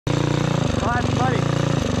Slide me, buddy.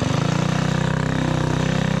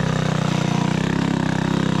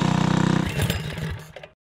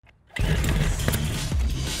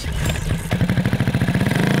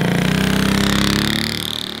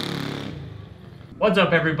 What's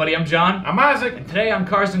up, everybody? I'm John. I'm Isaac. And today on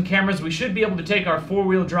Cars and Cameras, we should be able to take our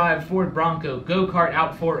four-wheel drive Ford Bronco go-kart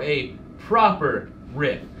out for a proper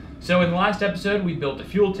rip. So in the last episode, we built a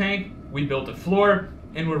fuel tank, we built a floor,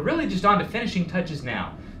 and we're really just on to finishing touches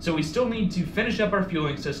now. So we still need to finish up our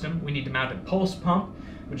fueling system. We need to mount a pulse pump,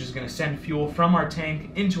 which is going to send fuel from our tank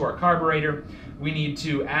into our carburetor. We need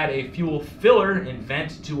to add a fuel filler and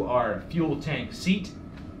vent to our fuel tank seat.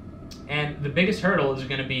 And the biggest hurdle is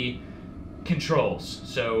going to be controls,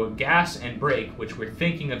 so gas and brake, which we're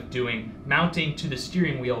thinking of doing, mounting to the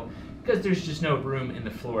steering wheel because there's just no room in the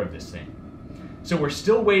floor of this thing. So we're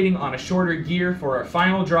still waiting on a shorter gear for our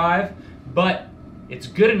final drive, but it's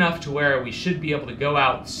good enough to where we should be able to go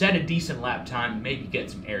out, set a decent lap time, maybe get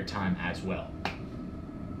some air time as well.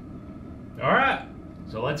 Alright,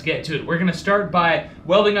 so let's get to it. We're going to start by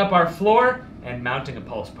welding up our floor and mounting a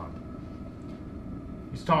pulse pump.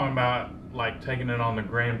 He's talking about like taking it on the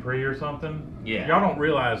Grand Prix or something. Yeah. Y'all don't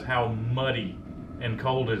realize how muddy and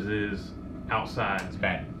cold it is outside. It's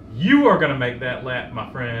bad. You are going to make that lap, my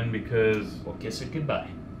friend, because... Well, kiss it goodbye.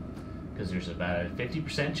 Because there's about a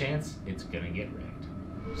 50% chance it's going to get wrecked.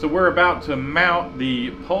 So we're about to mount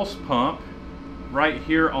the pulse pump right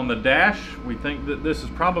here on the dash. We think that this is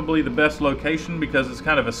probably the best location because it's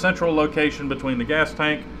kind of a central location between the gas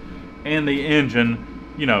tank and the engine,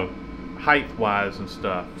 you know, height-wise and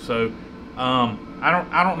stuff. So I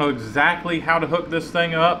don't know exactly how to hook this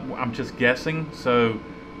thing up. I'm just guessing. So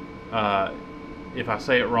if I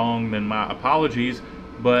say it wrong, then my apologies.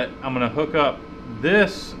 But I'm going to hook up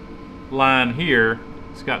this line here.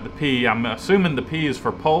 It's got the P. I'm assuming the P is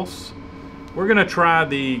for pulse. We're going to try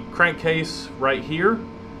the crankcase right here.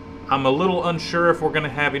 I'm a little unsure if we're going to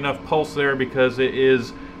have enough pulse there because it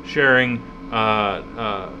is sharing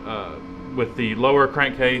with the lower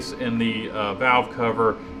crankcase and the valve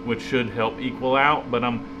cover, which should help equal out, but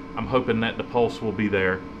I'm hoping that the pulse will be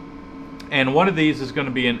there. And one of these is going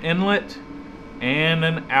to be an inlet and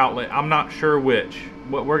an outlet. I'm not sure which.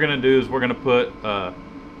 What we're going to do is we're going to put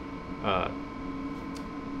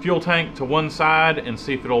fuel tank to one side and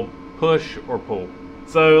see if it'll push or pull.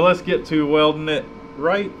 So let's get to welding it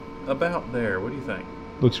right about there. What do you think?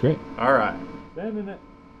 Looks great. All right. Bending it.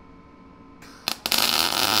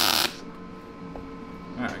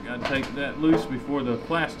 All right, gotta take that loose before the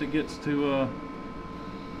plastic gets too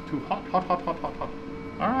hot.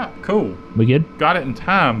 All right, cool. We good? Got it in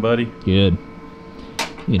time, buddy. Good.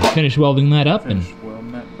 You can finish welding that up Finish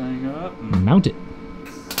welding that thing up and mount it.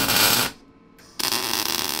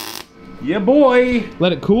 Yeah, boy.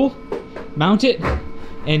 Let it cool, mount it,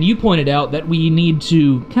 and you pointed out that we need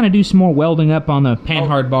to kind of do some more welding up on the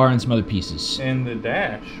panhard bar and some other pieces. And the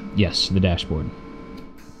dash. Yes, the dashboard.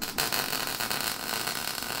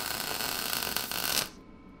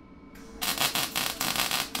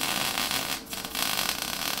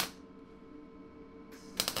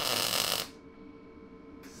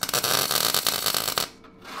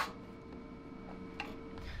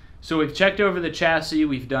 So we've checked over the chassis,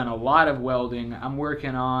 we've done a lot of welding. I'm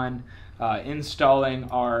working on installing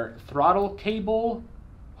our throttle cable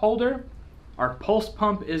holder. Our pulse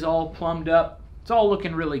pump is all plumbed up. It's all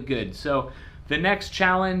looking really good. So the next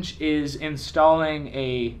challenge is installing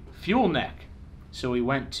a fuel neck. So we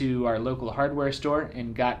went to our local hardware store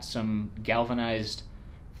and got some galvanized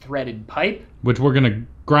threaded pipe. Which we're gonna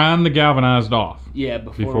grind the galvanized off. Yeah,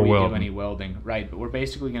 before we welding. do any welding. Right, but we're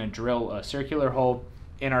basically gonna drill a circular hole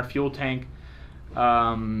in our fuel tank,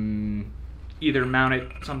 either mount it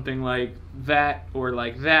something like that or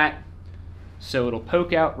like that, so it'll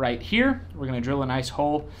poke out right here. We're going to drill a nice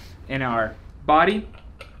hole in our body.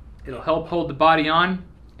 It'll help hold the body on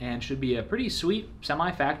and should be a pretty sweet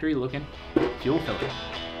semi-factory looking fuel filler.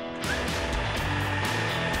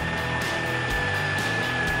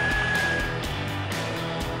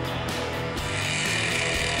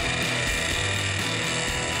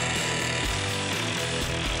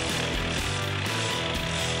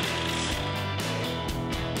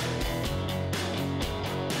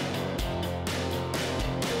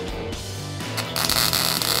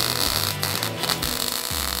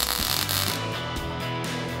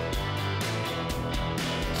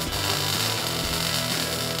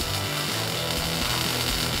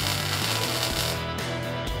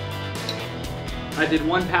 I did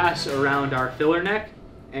one pass around our filler neck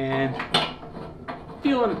and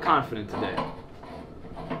feeling confident today.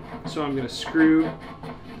 So I'm going to screw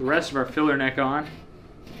the rest of our filler neck on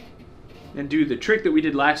and do the trick that we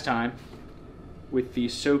did last time with the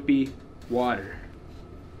soapy water.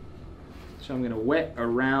 So I'm gonna wet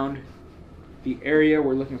around the area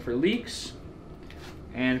we're looking for leaks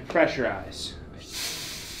and pressurize.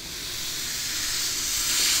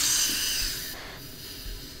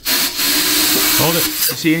 Hold it.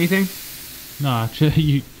 You see anything? Nah,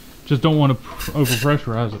 you just don't want to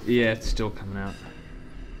overpressurize it. Yeah, it's still coming out.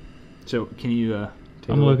 So can you take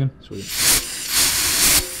I'm a look? looking. Sweet.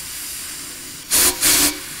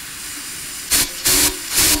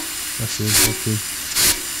 That's good. That's good.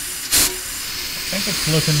 I think it's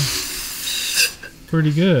looking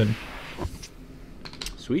pretty good.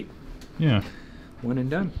 Sweet. Yeah. One and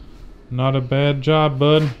done. Not a bad job,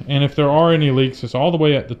 bud. And if there are any leaks, it's all the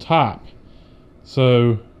way at the top.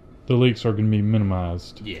 So the leaks are going to be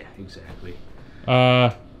minimized. Yeah, exactly.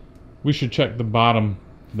 We should check the bottom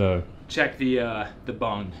though. Check the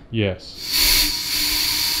bung. Yes.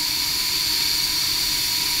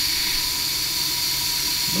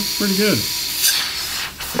 Looks pretty good.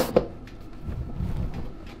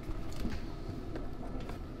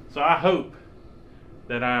 So I hope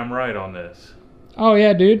that I am right on this. Oh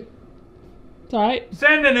yeah, dude. It's alright.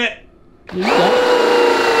 Sending it! You got it.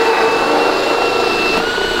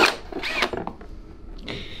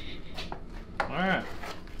 Alright.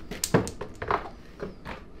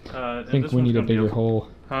 I think we need a bigger hole.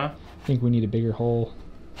 Huh? I think we need a bigger hole.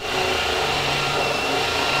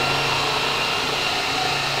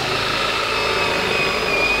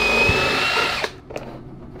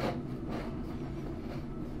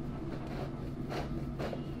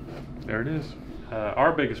 There it is.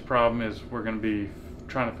 Our biggest problem is we're going to be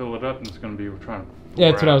trying to fill it up, and it's going to be we're trying to.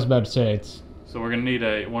 Yeah, that's what I was about to say. It's So we're going to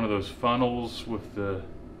need one of those funnels with the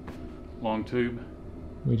long tube.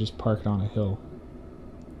 we just park it on a hill.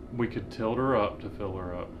 We could tilt her up to fill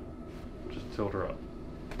her up. Just tilt her up.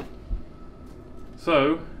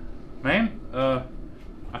 So, man, I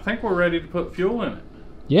think we're ready to put fuel in it.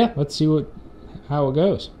 Yeah, let's see how it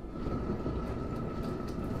goes.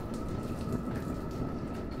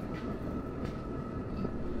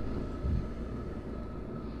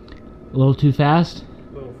 A little too fast?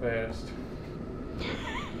 A little fast.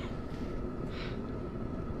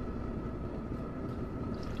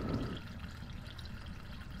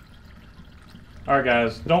 Alright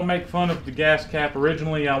guys, don't make fun of the gas cap.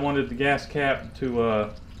 Originally I wanted the gas cap to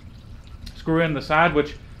screw in the side,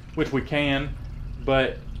 which we can,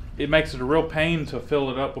 but it makes it a real pain to fill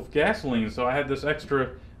it up with gasoline. So I had this extra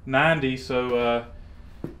 90, so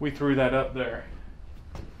we threw that up there.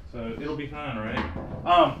 So it'll be fine,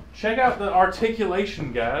 right? Check out the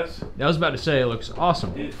articulation, guys. I was about to say, it looks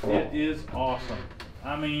awesome. It is awesome.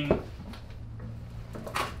 I mean,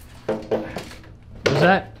 What's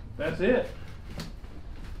that? that's it.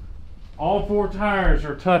 All four tires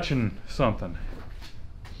are touching something.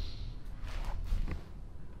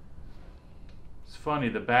 It's funny,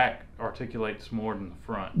 the back articulates more than the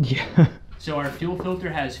front. Yeah. So our fuel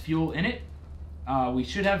filter has fuel in it. We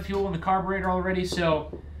should have fuel in the carburetor already,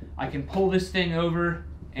 so I can pull this thing over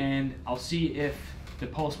and I'll see if the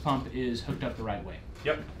pulse pump is hooked up the right way.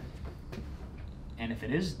 Yep. And if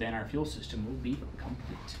it is, then our fuel system will be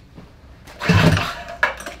complete.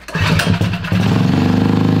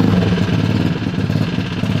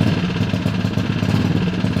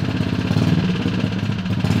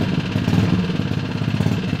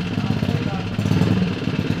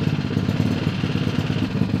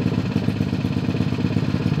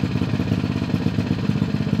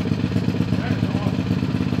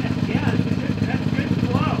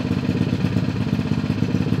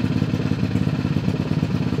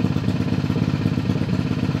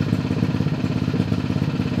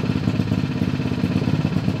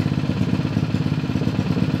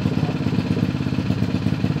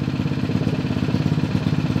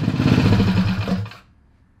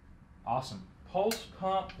 Awesome. Pulse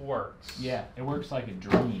pump works. Yeah, it works like a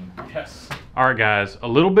dream. Yes. All right, guys, a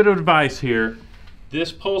little bit of advice here.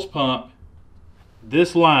 This pulse pump,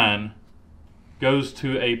 this line goes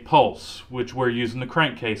to a pulse, which we're using the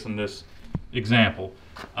crankcase in this example.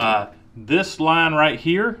 This line right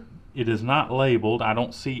here, it is not labeled. I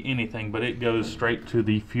don't see anything, but it goes straight to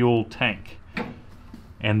the fuel tank.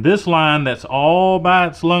 And this line that's all by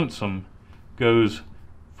its lonesome goes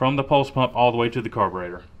from the pulse pump all the way to the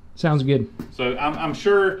carburetor. Sounds good. So I'm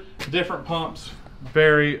sure different pumps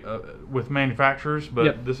vary with manufacturers, but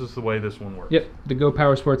Yep. this is the way this one works. Yep, the Go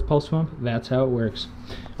Power Sports Pulse Pump, that's how it works.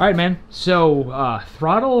 All right, man. So,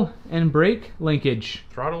 throttle and brake linkage.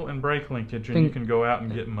 Throttle and brake linkage, and you can go out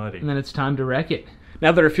and get muddy. And then it's time to wreck it.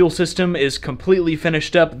 Now that our fuel system is completely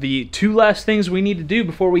finished up, the two last things we need to do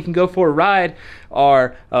before we can go for a ride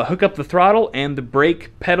are hook up the throttle and the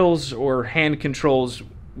brake pedals or hand controls.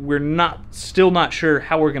 We're still not sure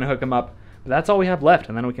how we're going to hook them up, but that's all we have left,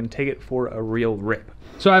 and then we can take it for a real rip.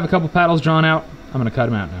 So I have a couple paddles drawn out. I'm going to cut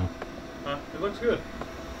them out now. It looks good.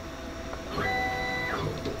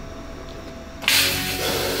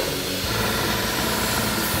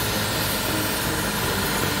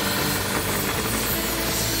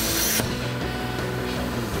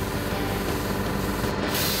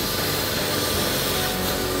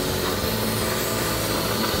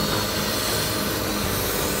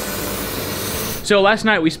 So last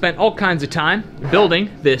night we spent all kinds of time building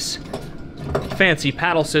this fancy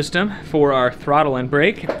paddle system for our throttle and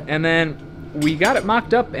brake, and then we got it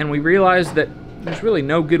mocked up and we realized that there's really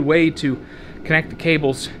no good way to connect the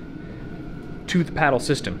cables to the paddle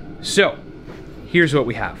system. So here's what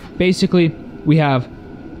we have. Basically, we have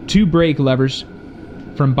two brake levers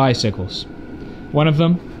from bicycles. One of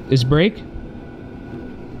them is brake,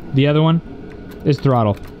 the other one is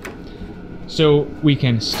throttle. So we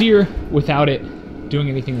can steer without it doing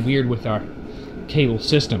anything weird with our cable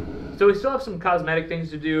system. So we still have some cosmetic things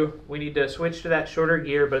to do. We need to switch to that shorter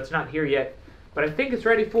gear, but it's not here yet. But I think it's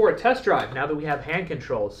ready for a test drive now that we have hand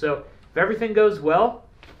controls. So if everything goes well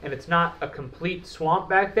and it's not a complete swamp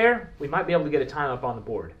back there, we might be able to get a time up on the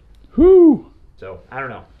board. Whoo! So I don't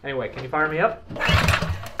know. Anyway, can you fire me up?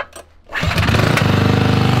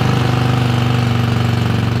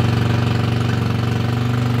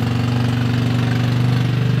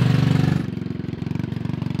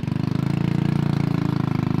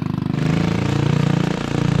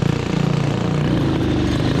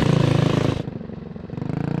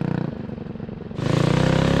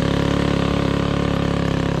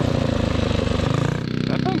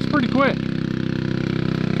 Pretty quick.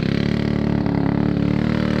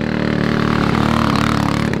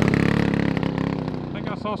 I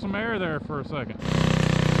think I saw some air there for a second.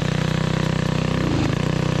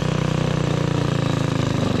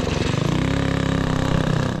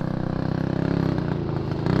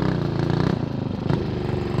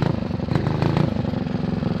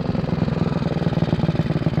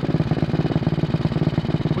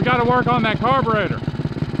 We got to work on that carburetor.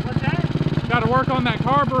 Got to work on that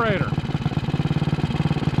carburetor.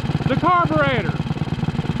 The carburetor. Do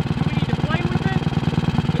we need to play with it?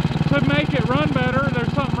 To make it run better,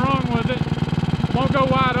 there's something wrong with it. Won't go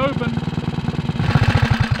wide open.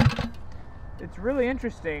 It's really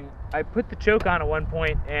interesting. I put the choke on at one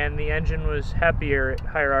point and the engine was happier at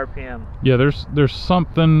higher RPM. Yeah, there's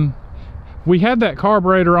something. We had that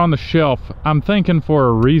carburetor on the shelf, I'm thinking for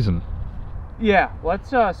a reason. Yeah, let's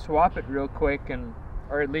swap it real quick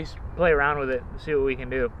or at least play around with it and see what we can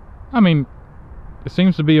do. I mean, it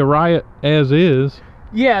seems to be a riot as is.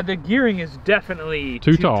 Yeah, the gearing is definitely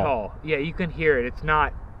too tall. Yeah, you can hear it. It's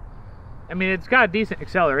not, I mean, it's got decent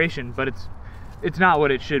acceleration, but it's not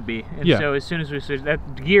what it should be. And yeah. So as soon as we switch,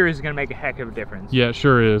 that gear is going to make a heck of a difference. Yeah, it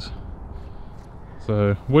sure is.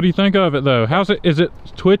 So, what do you think of it though? How's it? Is it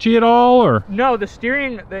twitchy at all, or? No, the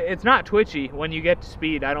steering, it's not twitchy when you get to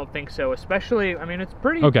speed. I don't think so. Especially, I mean, it's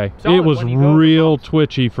pretty okay. solid It was when you go real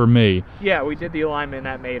twitchy for me. Yeah, we did the alignment.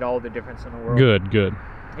 That made all the difference in the world. Good, good.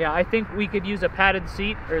 Yeah, I think we could use a padded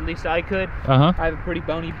seat, or at least I could. Uh-huh. I have a pretty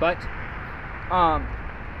bony butt.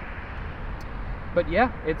 But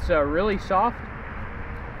yeah, it's really soft.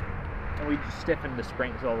 And we just stiffened the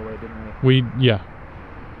springs all the way, didn't we? Yeah,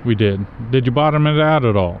 we did. Did you bottom it out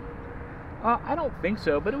at all? I don't think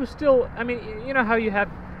so, but it was still, I mean, you know how you have,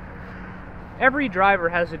 every driver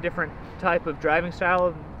has a different type of driving style,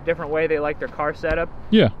 a different way they like their car setup.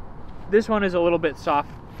 Yeah. This one is a little bit soft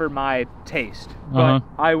for my taste, but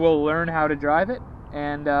I will learn how to drive it,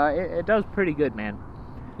 and it does pretty good, man.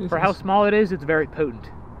 For how small it is, it's very potent.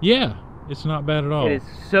 Yeah, it's not bad at all. It is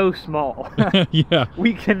so small. Yeah.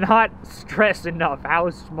 We cannot stress enough how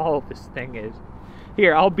small this thing is.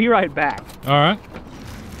 Here, I'll be right back. All right.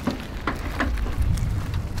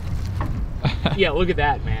 Yeah, look at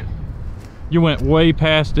that, man. You went way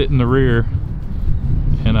past it in the rear.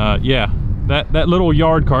 And yeah, that little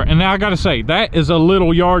yard cart. And now I gotta say, that is a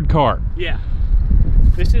little yard cart. Yeah.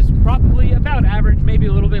 This is probably about average, maybe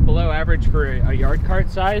a little bit below average for a yard cart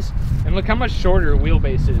size. And look how much shorter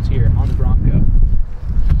wheelbase is here on the Bronco.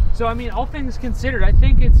 So, I mean, all things considered, I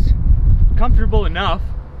think it's comfortable enough.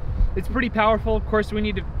 It's pretty powerful. Of course, we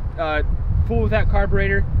need to fool with that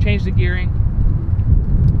carburetor, change the gearing.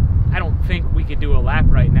 I don't think we could do a lap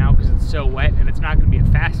right now because it's so wet, and it's not going to be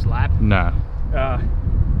a fast lap. No.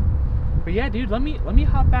 But yeah, dude, let me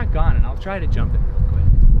hop back on, and I'll try to jump it real quick.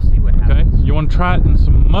 We'll see what happens. Okay. You want to try it in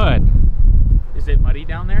some mud? Is it muddy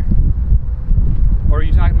down there? Or are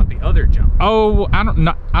you talking about the other jump? Oh, I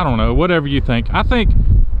don't know. Whatever you think. I think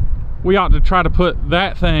we ought to try to put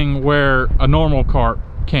that thing where a normal cart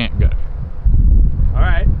can't go. All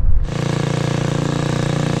right.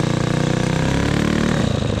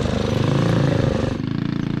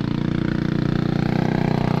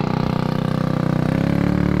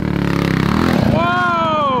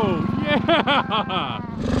 Whoa! Yeah!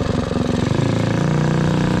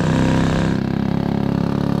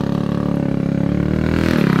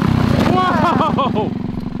 Whoa!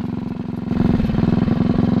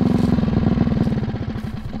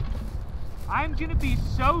 I'm gonna be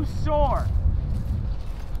so sore.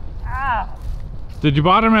 Ah. Did you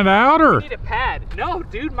bottom it out, or? I need a pad. No,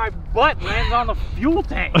 dude, my butt lands on the fuel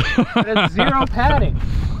tank. There's zero padding.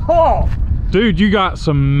 Oh! Dude, you got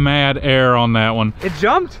some mad air on that one. It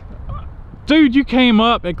jumped? Dude, you came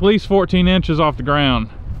up at least 14 inches off the ground.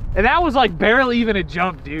 And that was like barely even a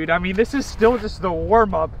jump, dude. I mean, this is still just the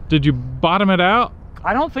warm-up. Did you bottom it out?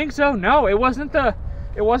 I don't think so. No, it wasn't the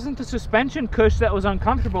suspension cush that was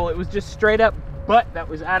uncomfortable. It was just straight up butt that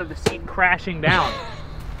was out of the seat crashing down.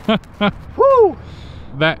 Woo!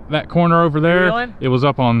 That corner over there, Wheeling? it was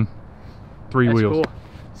up on three That's wheels. cool.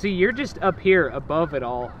 See, you're just up here above it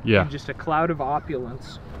all. Yeah. In just a cloud of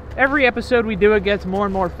opulence. Every episode we do, it gets more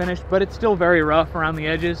and more finished, but it's still very rough around the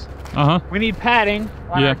edges. Uh-huh. We need padding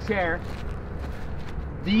on Yeah. our chair.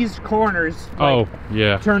 These corners Oh,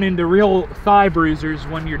 yeah. turn into real thigh bruisers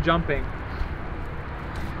when you're jumping.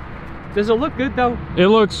 Does it look good though? It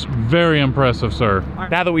looks very impressive, sir.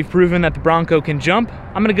 Now that we've proven that the Bronco can jump,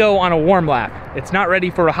 I'm gonna go on a warm lap. It's not ready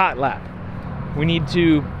for a hot lap. We need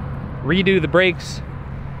to redo the brakes.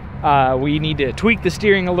 We need to tweak the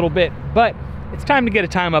steering a little bit, but it's time to get a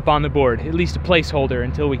time up on the board, at least a placeholder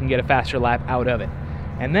until we can get a faster lap out of it.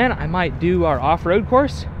 And then I might do our off-road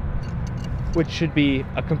course, which should be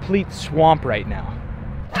a complete swamp right now.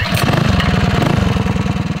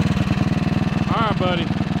 All right, buddy.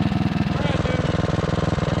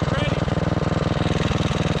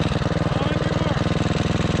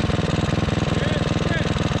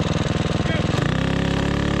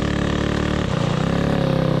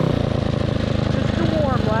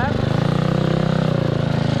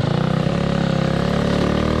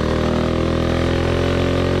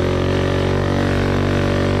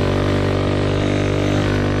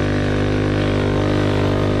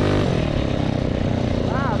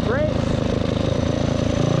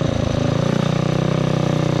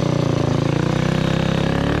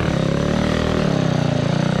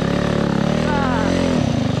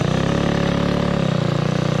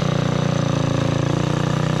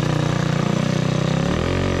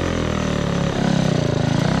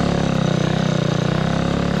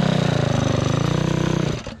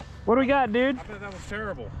 What do we got, dude? I bet that was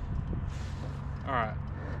terrible. All right.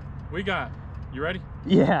 We got, you ready?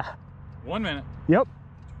 Yeah. 1 minute, Yep.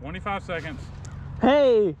 25 seconds.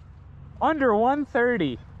 Hey, under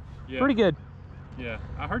 130. Yeah. Pretty good. Yeah.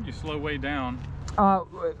 I heard you slow way down.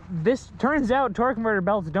 This turns out torque converter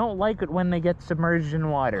belts don't like it when they get submerged in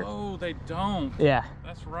water. Oh, they don't. Yeah.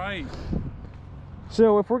 That's right.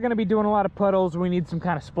 So if we're gonna be doing a lot of puddles, we need some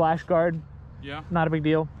kind of splash guard. Yeah. Not a big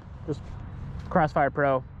deal. Just Crossfire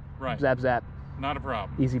Pro. Right. Zap zap. Not a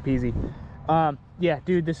problem. Easy peasy. Yeah,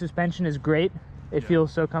 dude, the suspension is great. It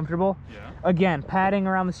feels so comfortable. Yeah. Again, padding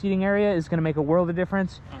around the seating area is gonna make a world of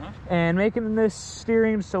difference. And making this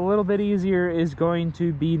steering just a little bit easier is going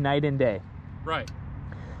to be night and day. Right.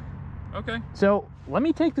 Okay. So let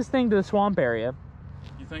me take this thing to the swamp area.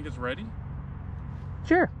 You think it's ready?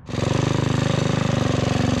 Sure.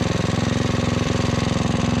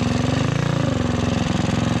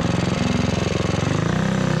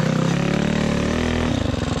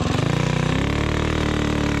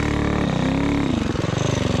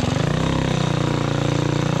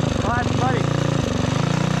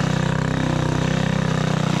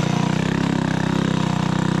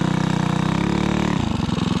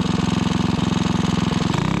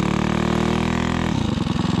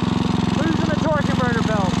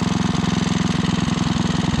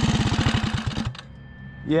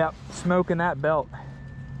 Yep, smoking that belt.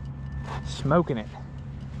 Smoking it.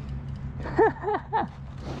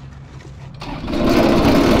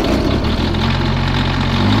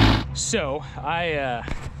 So, I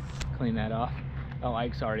clean that off. Oh,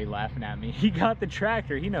 Ike's already laughing at me. He got the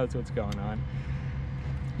tractor, he knows what's going on.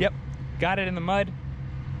 Yep, got it in the mud.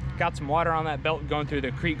 Got some water on that belt going through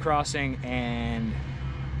the creek crossing, and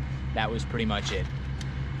that was pretty much it.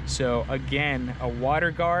 So again, a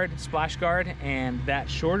water guard, splash guard, and that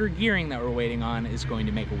shorter gearing that we're waiting on is going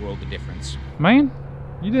to make a world of difference. Man,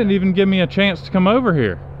 you didn't even give me a chance to come over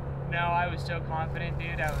here. No, I was so confident,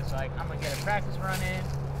 dude. I was like, I'm gonna get a practice run in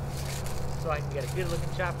so I can get a good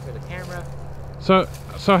looking shot for the camera.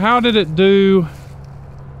 So how did it do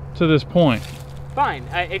to this point? Fine.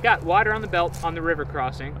 It got water on the belt on the river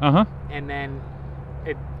crossing. Uh-huh. And then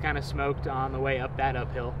it kind of smoked on the way up that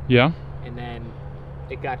uphill. Yeah. And then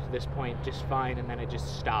it got to this point just fine, and then it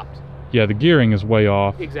just stopped. Yeah, the gearing is way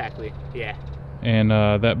off. Exactly, yeah. And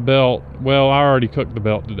that belt, well, I already cooked the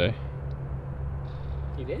belt today.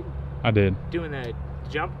 You did? I did. Doing the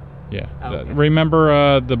jump? Yeah. Oh, okay.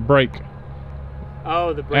 Remember the brake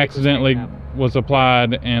Oh, the brake accidentally was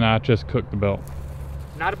applied, and I just cooked the belt.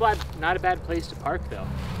 Not a bad place to park, though.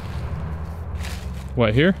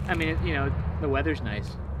 What, here? I mean, you know, the weather's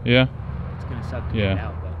nice. Yeah. It's gonna suck to get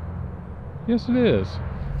out, but. Yes, it is.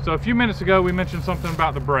 So a few minutes ago, we mentioned something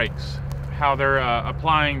about the brakes, how they're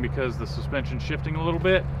applying because the suspension's shifting a little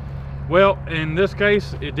bit. Well, in this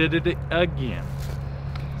case, it did it again.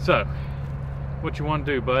 So, what you want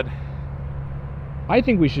to do, bud? I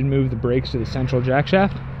think we should move the brakes to the central jack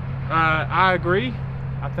shaft. I agree.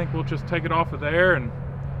 I think we'll just take it off of there and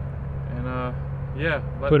yeah.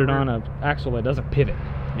 Put it on an axle that doesn't pivot.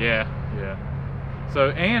 Yeah. So,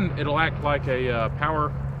 and it'll act like a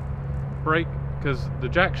power brake, because the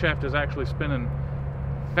jack shaft is actually spinning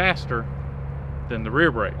faster than the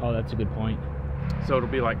rear brake. Oh, that's a good point. So it'll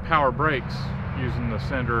be like power brakes using the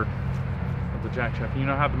center of the jack shaft. You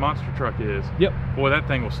know how the monster truck is? Yep. Boy, that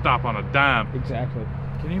thing will stop on a dime. Exactly.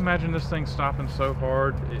 Can you imagine this thing stopping so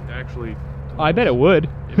hard it actually... I bet it would.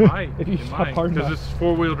 It might. If you stop hard enough. Because it's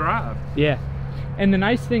four-wheel drive. Yeah. And the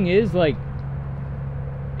nice thing is, like,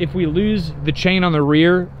 if we lose the chain on the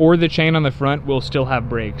rear or the chain on the front, we'll still have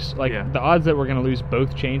brakes. Like, the odds that we're going to lose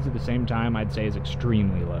both chains at the same time, I'd say, is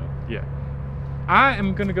extremely low. Yeah. I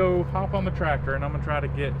am going to go hop on the tractor, and I'm going to try to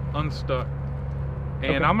get unstuck.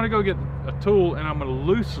 And I'm going to go get a tool, and I'm going to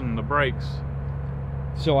loosen the brakes.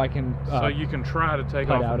 So I can... so you can try to take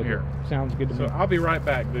off from here. Sounds good to me. So I'll be right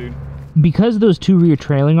back, dude. Because those two rear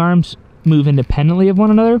trailing arms move independently of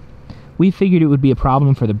one another, we figured it would be a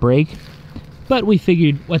problem for the brake. But we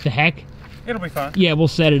figured, what the heck? It'll be fine. Yeah, we'll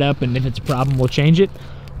set it up, and if it's a problem, we'll change it.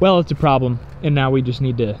 Well, it's a problem, and now we just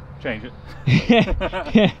need to... Change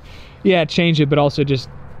it. Yeah, change it, but also just,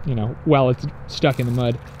 you know, while it's stuck in the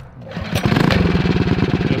mud.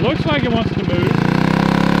 It looks like it wants to move.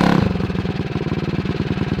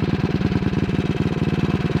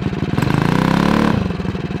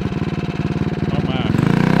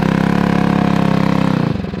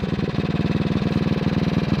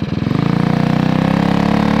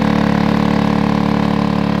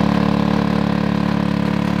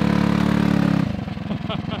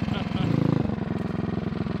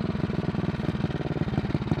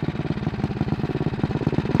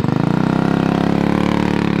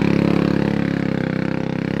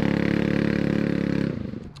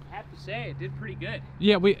 It did pretty good.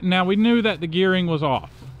 Yeah, we knew that the gearing was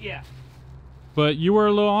off. Yeah. But you were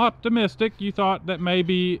a little optimistic. You thought that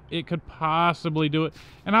maybe it could possibly do it.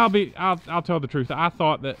 And I'll tell the truth. I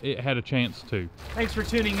thought that it had a chance to. Thanks for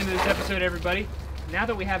tuning into this episode, everybody. Now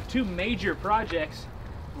that we have two major projects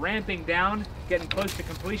ramping down, getting close to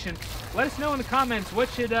completion, let us know in the comments what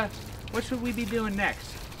should we be doing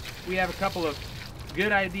next. We have a couple of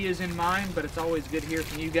good ideas in mind, but it's always good to hear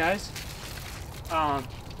from you guys.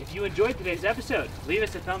 If you enjoyed today's episode, leave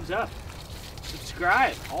us a thumbs up,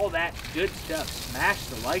 subscribe, all that good stuff. Smash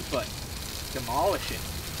the like button, demolish it.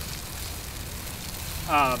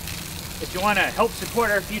 If you want to help support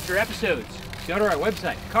our future episodes, go to our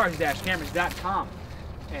website, CarsandCameras.com,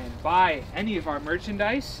 and buy any of our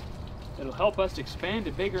merchandise. It'll help us expand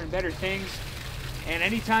to bigger and better things. And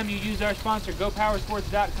anytime you use our sponsor,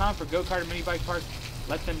 GoPowersports.com, for go-kart and mini bike parts,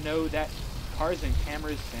 let them know that Cars and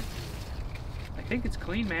Cameras sent you. I think it's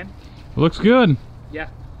clean, man. Looks good. Yeah.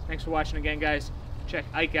 Thanks for watching again, guys. Check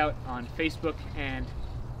Ike out on Facebook and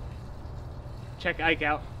check Ike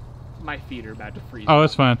out. My feet are about to freeze. Oh,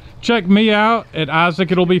 that's fine. Check me out at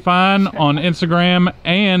Isaac It'll Be Fine on Instagram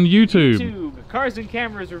and YouTube. Cars and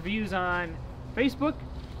Cameras reviews on Facebook.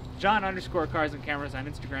 John_Cars and Cameras on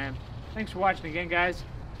Instagram. Thanks for watching again, guys.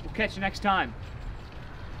 We'll catch you next time.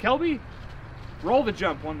 Kelby, roll the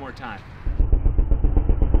jump one more time.